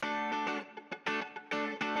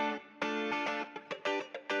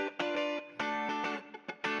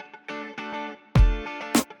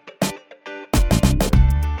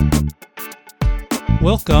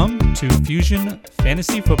Welcome to Fusion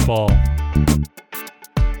Fantasy Football.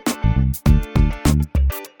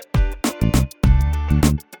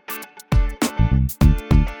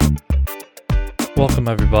 Welcome,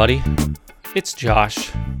 everybody. It's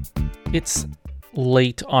Josh. It's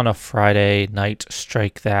late on a Friday night,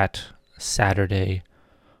 strike that Saturday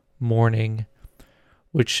morning,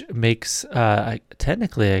 which makes,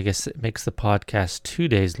 technically, I guess it makes the podcast 2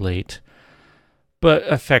 days late, but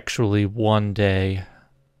effectually 1 day.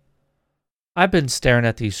 I've been staring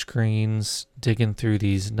at these screens, digging through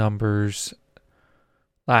these numbers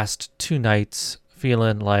last 2 nights,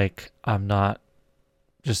 feeling like I'm not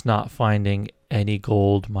finding any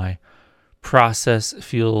gold. My process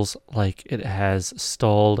feels like it has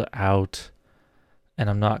stalled out, and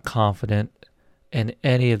I'm not confident in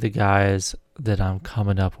any of the guys that I'm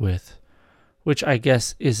coming up with, which I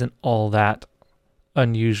guess isn't all that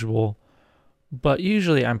unusual, but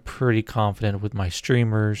usually I'm pretty confident with my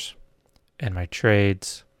streamers and my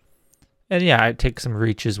trades. And yeah, I take some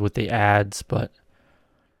reaches with the ads, but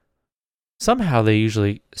somehow they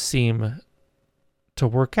usually seem to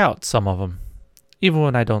work out, some of them, even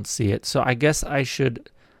when I don't see it. So I guess I should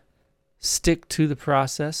stick to the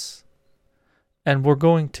process, and we're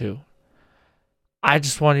going to. I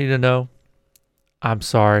just want you to know, I'm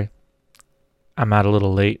sorry. I'm out a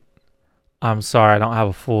little late. I'm sorry I don't have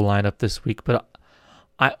a full lineup this week, but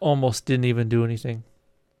I almost didn't even do anything.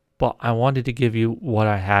 But I wanted to give you what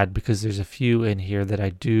I had because there's a few in here that I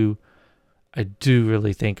do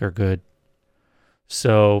really think are good.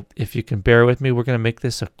 So if you can bear with me, we're going to make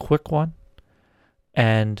this a quick one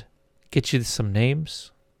and get you some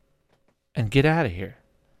names and get out of here.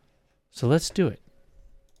 So let's do it.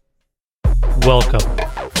 Welcome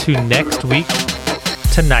to next week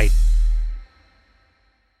tonight.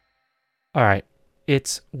 All right,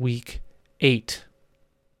 it's week 8.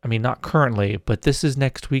 I mean, not currently, but this is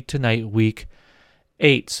next week tonight, week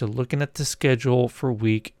 8. So looking at the schedule for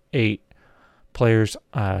week 8,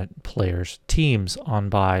 teams on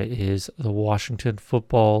bye is the Washington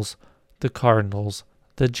Footballs, the Cardinals,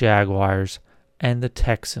 the Jaguars, and the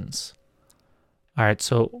Texans. All right,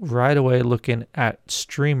 so right away looking at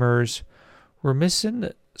streamers, we're missing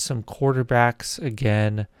some quarterbacks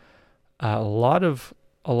again, a lot of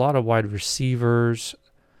wide receivers.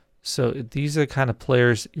 So these are the kind of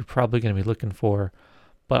players you're probably going to be looking for.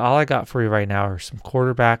 But all I got for you right now are some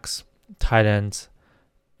quarterbacks, tight ends,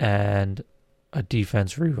 and a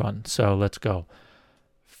defense rerun. So let's go.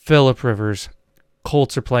 Phillip Rivers.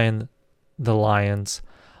 Colts are playing the Lions.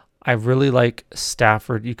 I really like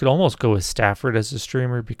Stafford. You could almost go with Stafford as a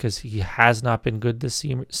streamer because he has not been good this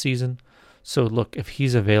season. So look, if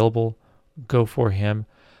he's available, go for him.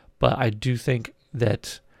 But I do think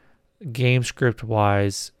that game script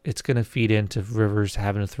wise, it's going to feed into Rivers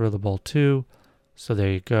having to throw the ball too. So there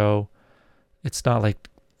you go. It's not like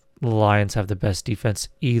the Lions have the best defense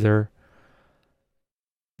either.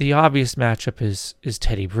 The obvious matchup is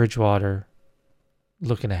Teddy Bridgewater.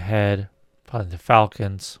 Looking ahead, probably the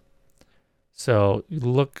Falcons. So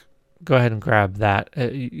go ahead and grab that.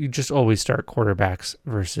 You just always start quarterbacks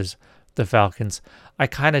versus the Falcons. I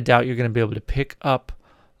kind of doubt you're going to be able to pick up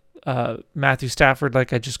Matthew Stafford,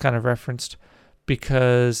 like I just kind of referenced,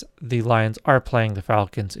 because the Lions are playing the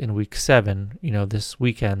Falcons in week 7, this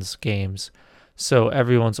weekend's games. So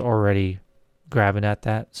everyone's already grabbing at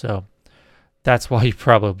that. So that's why you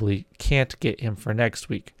probably can't get him for next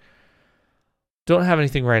week. Don't have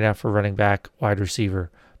anything right now for running back, wide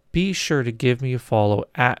receiver. Be sure to give me a follow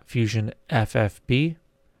at FusionFFB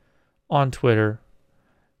on Twitter,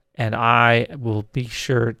 and I will be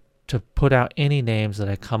sure to put out any names that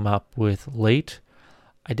I come up with late.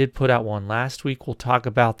 I did put out one last week. We'll talk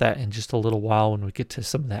about that in just a little while when we get to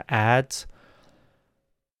some of the ads.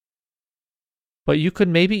 But you could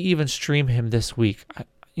maybe even stream him this week.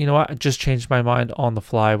 You know what? I just changed my mind on the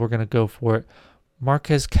fly. We're going to go for it.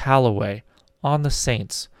 Marquez Callaway on the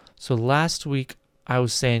Saints. So last week I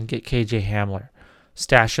was saying get KJ Hamler.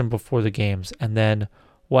 Stash him before the games. And then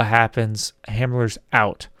what happens? Hamler's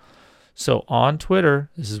out. So on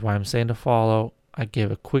Twitter, this is why I'm saying to follow. I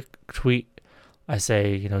give a quick tweet. I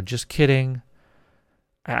say, just kidding.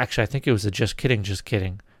 Actually, I think it was a just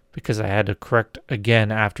kidding, because I had to correct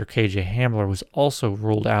again after KJ Hamler was also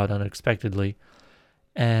ruled out unexpectedly.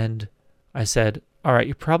 And I said, all right,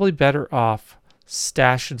 you're probably better off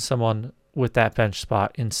stashing someone with that bench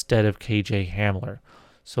spot instead of KJ Hamler.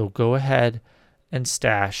 So go ahead and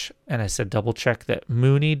stash. And I said, double check that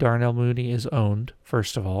Darnell Mooney is owned,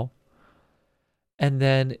 first of all. And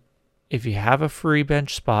then if you have a free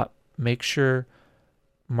bench spot, make sure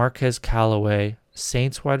Marquez Callaway,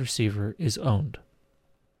 Saints wide receiver, is owned.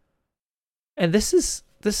 And this is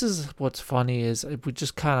what's funny is we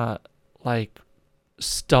just kind of like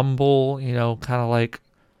stumble, kind of like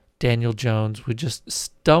Daniel Jones. We just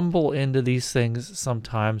stumble into these things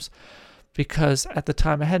sometimes because at the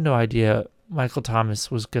time I had no idea Michael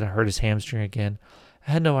Thomas was going to hurt his hamstring again.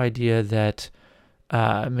 I had no idea that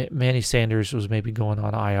Manny Sanders was maybe going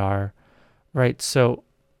on IR, right? So,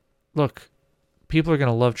 look, people are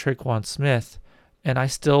going to love Traquan Smith, and I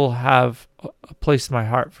still have a place in my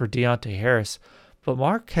heart for Deontay Harris. But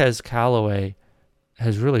Marquez Callaway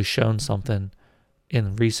has really shown something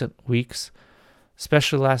in recent weeks,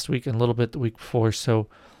 especially last week and a little bit the week before. So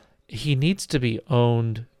he needs to be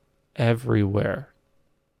owned everywhere.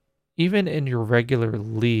 Even in your regular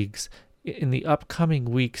leagues, in the upcoming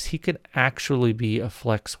weeks, he could actually be a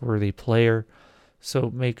flex-worthy player.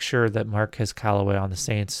 So make sure that Marquez Callaway on the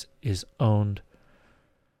Saints is owned.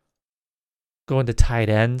 Going to tight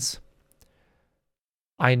ends.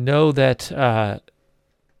 I know that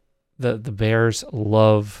the Bears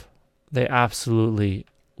they absolutely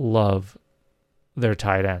love their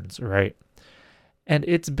tight ends, right? And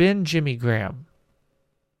it's been Jimmy Graham.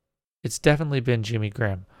 It's definitely been Jimmy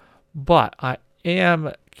Graham. But I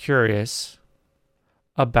am curious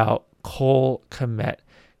about Cole Kmet.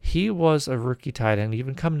 He was a rookie tight end,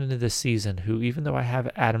 even coming into this season, who, even though I have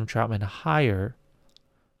Adam Troutman higher,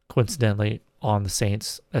 coincidentally, on the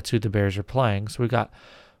Saints, that's who the Bears are playing. So we got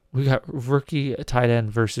rookie tight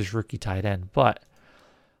end versus rookie tight end. But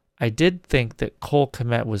I did think that Cole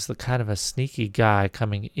Kmet was the kind of a sneaky guy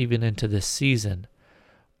coming even into this season.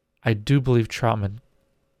 I do believe Troutman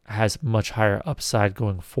has much higher upside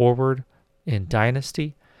going forward in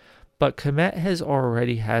Dynasty, but Kmet has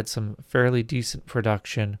already had some fairly decent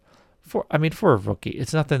production for a rookie.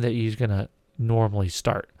 It's nothing that he's going to normally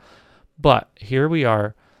start. But here we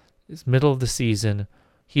are, it's middle of the season.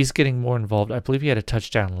 He's getting more involved. I believe he had a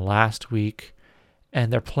touchdown last week,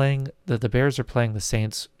 and the Bears are playing the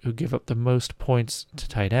Saints, who give up the most points to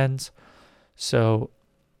tight ends. So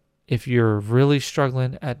if you're really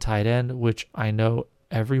struggling at tight end, which I know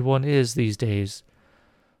everyone is these days,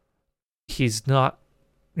 he's not,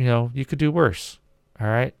 you could do worse. All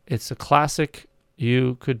right. It's a classic.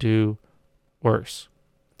 You could do worse.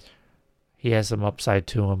 He has some upside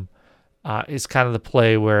to him. It's kind of the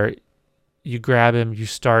play where you grab him, you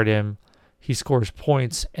start him, he scores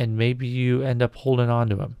points, and maybe you end up holding on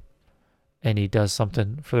to him and he does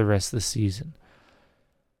something for the rest of the season.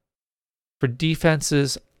 For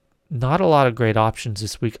defenses, not a lot of great options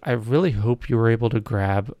this week. I really hope you were able to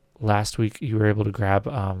grab last week. You were able to grab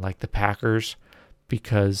like the Packers,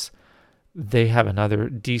 because they have another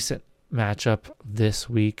decent matchup this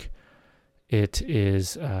week. It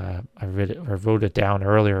is I wrote it down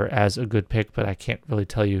earlier as a good pick, but I can't really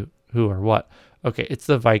tell you who or what. Okay, it's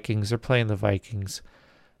the Vikings. They're playing the Vikings,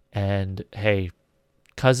 and hey,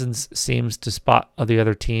 Cousins seems to spot the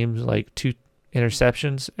other teams like 2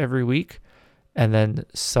 interceptions every week, and then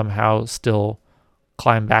somehow still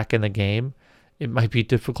climb back in the game. It might be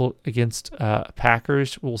difficult against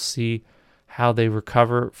Packers. We'll see how they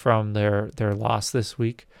recover from their loss this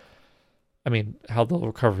week. How they'll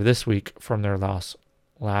recover this week from their loss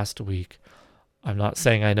last week. I'm not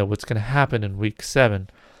saying I know what's going to happen in week 7.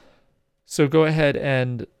 So go ahead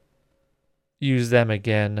and use them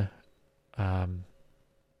again.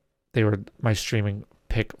 They were my streaming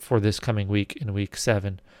pick for this coming week in week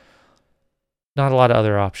 7. Not a lot of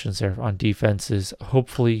other options there on defenses.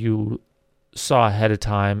 Hopefully you saw ahead of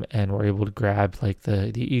time and were able to grab like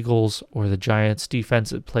the Eagles or the Giants defense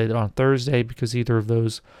that played on Thursday, because either of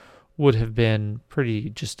those would have been pretty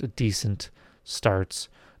just a decent starts.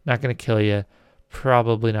 Not going to kill you.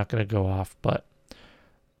 Probably not going to go off, but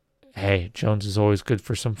hey, Jones is always good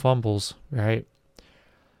for some fumbles, right?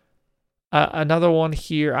 Another one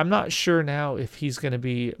here. I'm not sure now if he's going to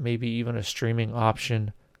be maybe even a streaming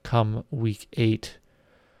option come week 8.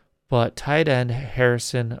 But tight end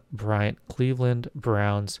Harrison Bryant, Cleveland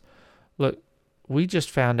Browns. Look, we just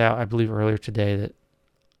found out, I believe earlier today, that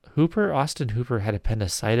Austin Hooper had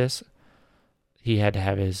appendicitis. He had to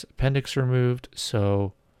have his appendix removed.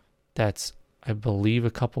 So that's, I believe, a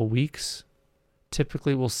couple weeks.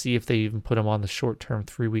 Typically, we'll see if they even put him on the short-term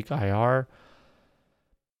 3-week IR.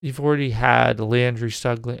 You've already had Landry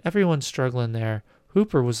struggling. Everyone's struggling there.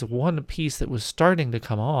 Hooper was the one piece that was starting to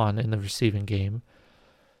come on in the receiving game.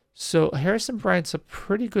 So Harrison Bryant's a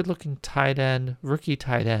pretty good-looking tight end, rookie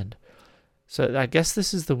tight end. So I guess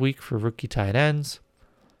this is the week for rookie tight ends.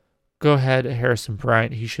 Go ahead, Harrison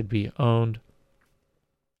Bryant. He should be owned.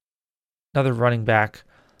 Another running back.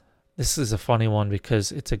 This is a funny one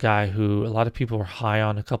because it's a guy who a lot of people were high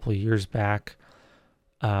on a couple of years back.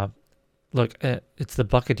 Look, it's the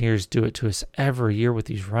Buccaneers do it to us every year with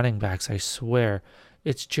these running backs, I swear.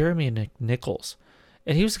 It's Jeremy McNichols.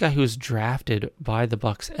 And he was the guy who was drafted by the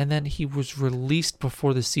Bucs, and then he was released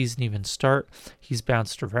before the season even start. He's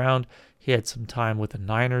bounced around. He had some time with the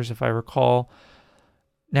Niners, if I recall.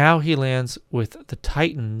 Now he lands with the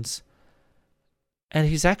Titans, and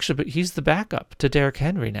he's the backup to Derrick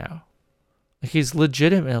Henry now. He's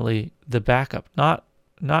legitimately the backup, not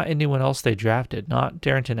anyone else they drafted, not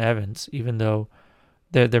Darrington Evans, even though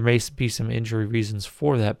there may be some injury reasons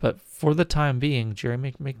for that. But for the time being,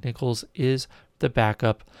 Jeremy McNichols is the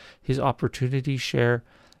backup. His opportunity share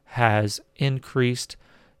has increased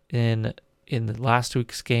in the last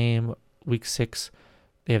week's game, week 6.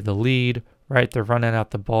 They have the lead, right? They're running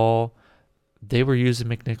out the ball. They were using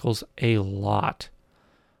McNichols a lot.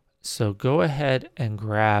 So go ahead and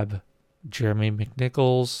grab Jeremy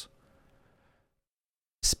McNichols,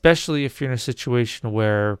 especially if you're in a situation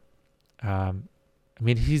where,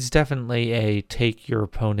 he's definitely a take your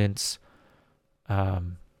opponent's a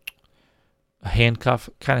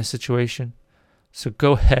handcuff kind of situation. So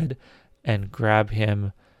go ahead and grab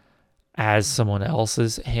him as someone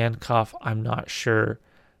else's handcuff. I'm not sure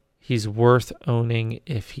he's worth owning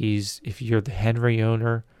if you're the Henry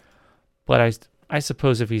owner, but I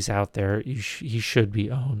suppose if he's out there, he should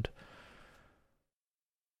be owned.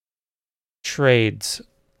 Trades.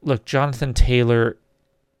 Look, Jonathan Taylor,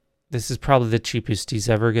 this is probably the cheapest he's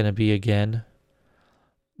ever going to be again.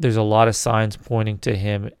 There's a lot of signs pointing to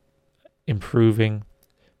him improving,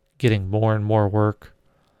 getting more and more work.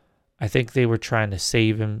 I think they were trying to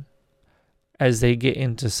save him. As they get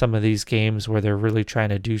into some of these games where they're really trying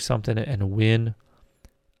to do something and win,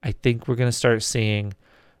 I think we're going to start seeing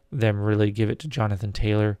them really give it to Jonathan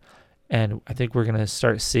Taylor. And I think we're going to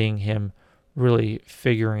start seeing him really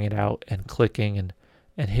figuring it out and clicking and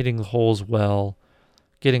hitting the holes well,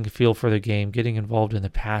 getting a feel for the game, getting involved in the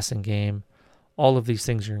passing game. All of these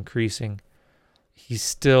things are increasing. He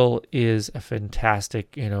still is a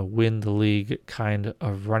fantastic, win the league kind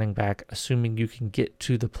of running back, assuming you can get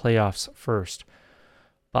to the playoffs first.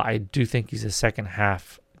 But I do think he's a second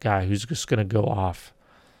half guy who's just going to go off.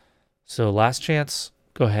 So last chance,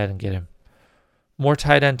 go ahead and get him. More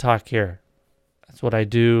tight end talk here. That's what I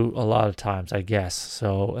do a lot of times, I guess.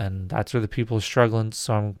 So, and that's where the people are struggling.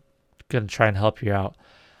 So I'm going to try and help you out.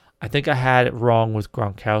 I think I had it wrong with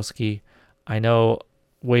Gronkowski. I know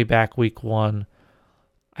way back week 1,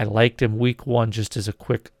 I liked him week 1 just as a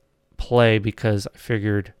quick play because I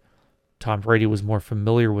figured Tom Brady was more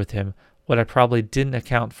familiar with him. What I probably didn't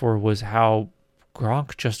account for was how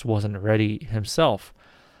Gronk just wasn't ready himself.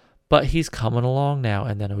 But he's coming along now,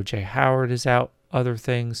 and then O.J. Howard is out, other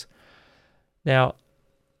things. Now,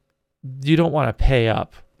 you don't want to pay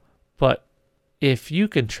up, but if you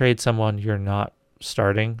can trade someone you're not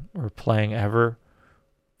starting or playing ever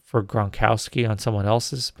for Gronkowski on someone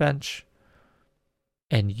else's bench,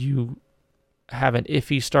 and you have an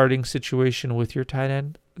iffy starting situation with your tight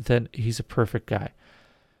end, then he's a perfect guy.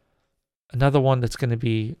 Another one that's going to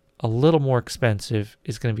be a little more expensive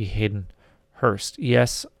is going to be Hayden Hurst.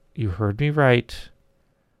 Yes, you heard me right.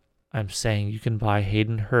 I'm saying you can buy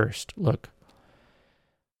Hayden Hurst. Look,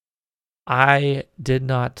 I did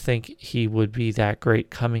not think he would be that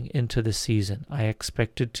great coming into the season. I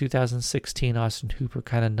expected 2016 Austin Hooper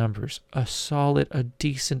kind of numbers. A solid, a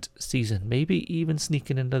decent season. Maybe even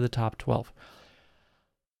sneaking into the top 12.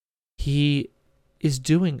 He is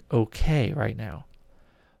doing okay right now.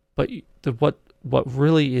 But what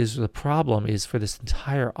really is the problem is for this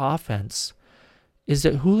entire offense is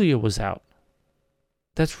that Julio was out.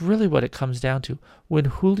 That's really what it comes down to. When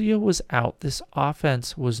Julio was out, this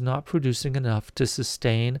offense was not producing enough to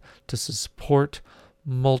sustain, to support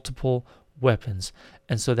multiple weapons.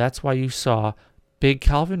 And so that's why you saw big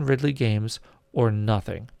Calvin Ridley games or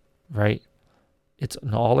nothing, right? It's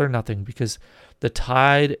an all or nothing because the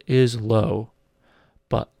tide is low,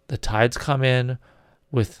 but the tides come in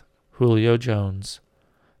with Julio Jones,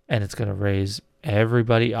 and it's going to raise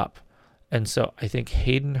everybody up. And so I think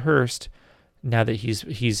Hayden Hurst, now that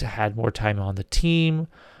he's had more time on the team,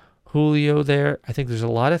 Julio there, I think there's a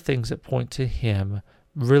lot of things that point to him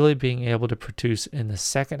really being able to produce in the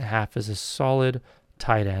second half as a solid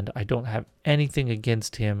tight end. I don't have anything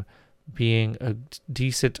against him being a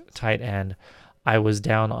decent tight end. I was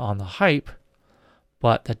down on the hype,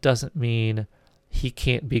 but that doesn't mean he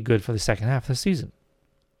can't be good for the second half of the season.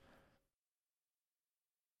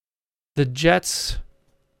 The Jets,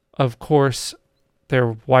 of course,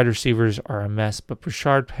 their wide receivers are a mess, but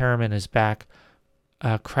Brashard Perriman is back.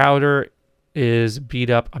 Crowder is beat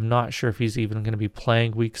up. I'm not sure if he's even going to be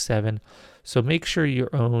playing week 7. So make sure you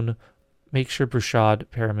own make sure Brashad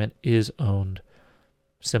Perriman is owned.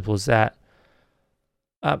 Simple as that.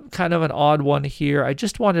 Kind of an odd one here. I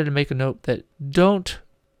just wanted to make a note that don't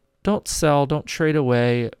sell, don't trade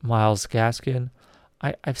away Myles Gaskin.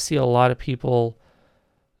 I see a lot of people,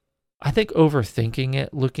 I think, overthinking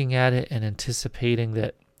it, looking at it and anticipating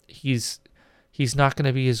that he's not going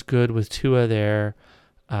to be as good with Tua there.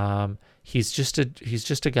 He's just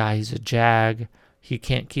a guy. He's a jag. He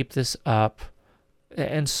can't keep this up,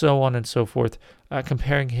 and so on and so forth.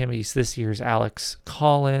 Comparing him, he's this year's Alex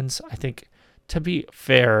Collins. I think, to be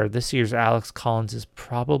fair, this year's Alex Collins is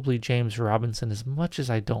probably James Robinson, as much as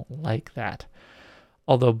I don't like that.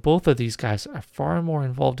 Although both of these guys are far more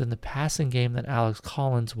involved in the passing game than Alex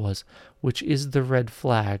Collins was, which is the red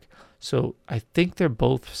flag. So I think they're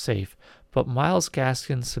both safe. But Myles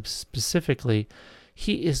Gaskin specifically,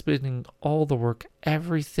 he is putting all the work,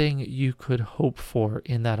 everything you could hope for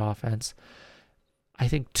in that offense. I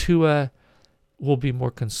think Tua will be more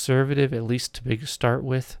conservative, at least to start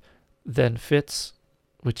with, than Fitz,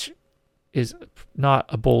 which is not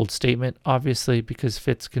a bold statement, obviously, because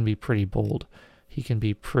Fitz can be pretty bold. He can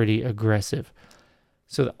be pretty aggressive.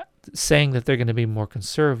 So saying that they're going to be more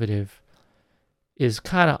conservative is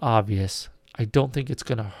kind of obvious. I don't think it's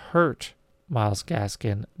going to hurt Myles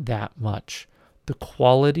Gaskin that much. The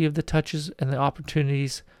quality of the touches and the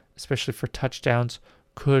opportunities, especially for touchdowns,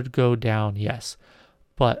 could go down, yes.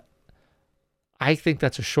 But I think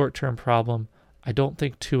that's a short-term problem. I don't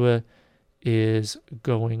think Tua is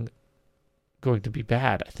going to be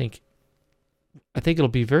bad. I think it'll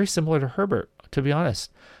be very similar to Herbert, to be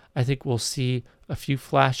honest. I think we'll see a few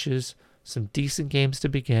flashes, some decent games to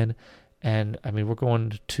begin, and I mean, we're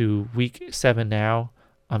going to week 7 now.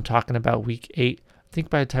 I'm talking about week 8. I think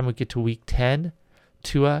by the time we get to week 10,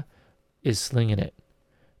 Tua is slinging it.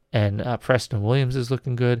 And Preston Williams is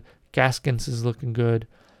looking good. Gaskins is looking good.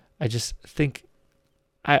 I just think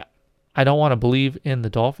I don't want to believe in the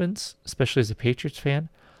Dolphins, especially as a Patriots fan,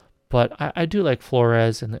 but I do like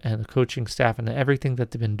Flores and the coaching staff and everything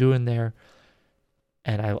that they've been doing there,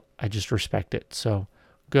 and I just respect it. So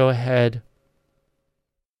go ahead.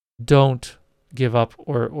 Don't give up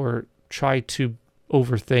or try to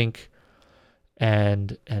overthink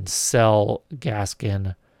and sell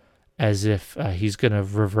Gaskin as if he's going to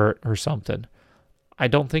revert or something. I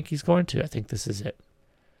don't think he's going to. I think this is it.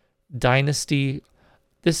 Dynasty.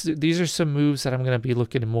 These are some moves that I'm going to be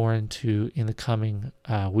looking more into in the coming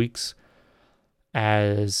weeks,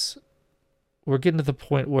 as we're getting to the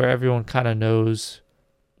point where everyone kind of knows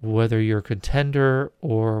whether you're a contender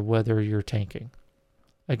or whether you're tanking.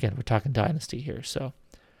 Again, we're talking dynasty here, so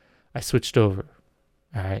I switched over,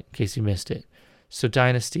 all right, in case you missed it. So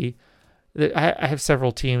dynasty, I have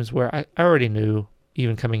several teams where I already knew,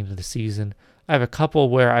 even coming into the season. I have a couple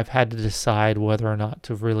where I've had to decide whether or not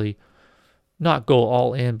to really not go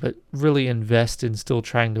all in, but really invest in still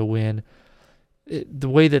trying to win. The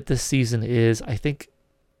way that this season is, I think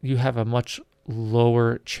you have a much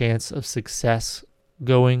lower chance of success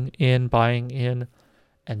going in, buying in.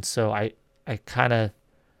 And so I kind of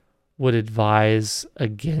would advise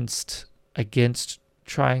against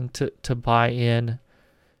trying to buy in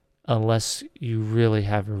unless you really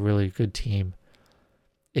have a really good team.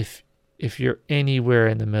 If you're anywhere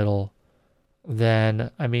in the middle,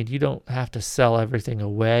 then, I mean, you don't have to sell everything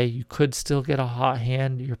away. You could still get a hot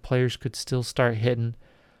hand. Your players could still start hitting.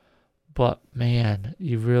 But, man,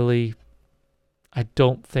 I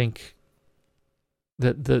don't think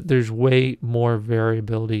that there's way more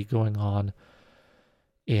variability going on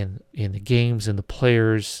in the games and the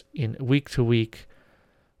players in week to week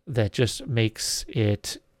that just makes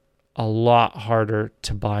it a lot harder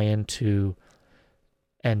to buy into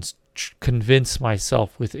and convince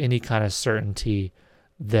myself with any kind of certainty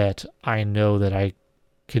that I know that I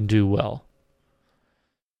can do well.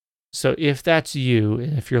 So if that's you,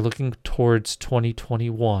 and if you're looking towards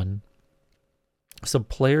 2021, some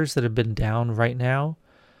players that have been down right now,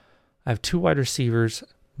 I have 2 wide receivers,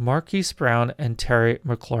 Marquise Brown and Terry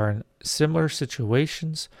McLaurin. Similar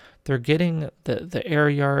situations. They're getting the air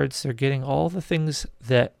yards. They're getting all the things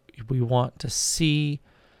that we want to see.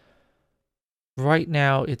 Right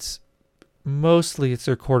now, it's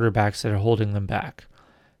their quarterbacks that are holding them back.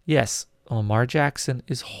 Yes, Lamar Jackson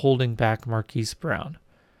is holding back Marquise Brown,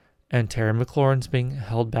 and Terry McLaurin's being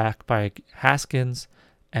held back by Haskins,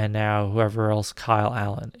 and now whoever else, Kyle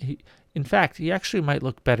Allen. In fact, he actually might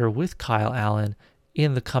look better with Kyle Allen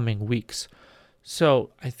in the coming weeks.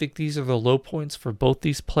 So I think these are the low points for both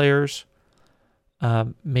these players,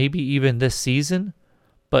 maybe even this season,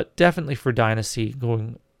 but definitely for Dynasty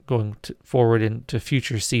going forward into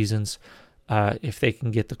future seasons, if they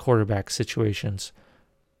can get the quarterback situations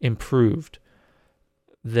improved,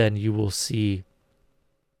 then you will see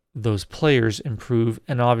those players improve.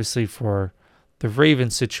 And obviously for the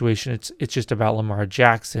Ravens situation, it's just about Lamar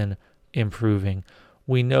Jackson improving.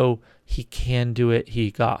 We know he can do it.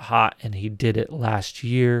 He got hot and he did it last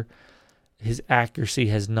year. His accuracy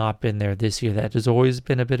has not been there this year. That has always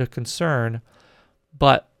been a bit of concern,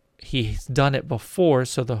 but he's done it before,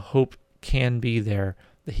 so the hope can be there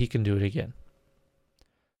that he can do it again.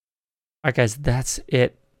 All right, guys, that's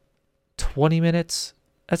it. 20 minutes.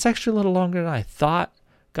 That's actually a little longer than I thought.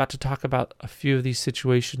 Got to talk about a few of these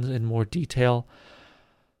situations in more detail.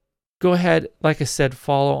 Go ahead, like I said,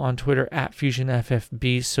 follow on Twitter at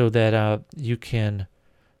FusionFFB so that you can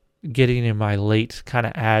get into my late kind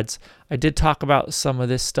of ads. I did talk about some of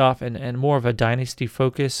this stuff and more of a dynasty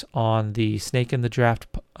focus on the Snake in the Draft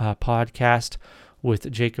podcast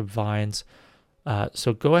with Jacob Vines.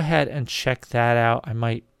 So go ahead and check that out. I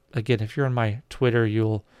might, again, if you're on my Twitter,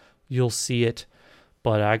 you'll see it.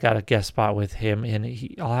 But I got a guest spot with him,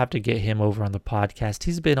 and I'll have to get him over on the podcast.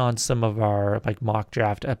 He's been on some of our like mock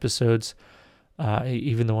draft episodes,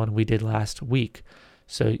 even the one we did last week.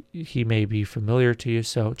 So he may be familiar to you.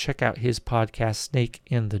 So check out his podcast, Snake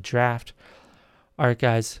in the Draft. All right,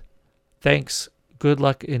 guys. Thanks. Good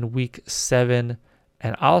luck in week 7,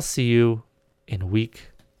 and I'll see you in week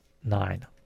 9.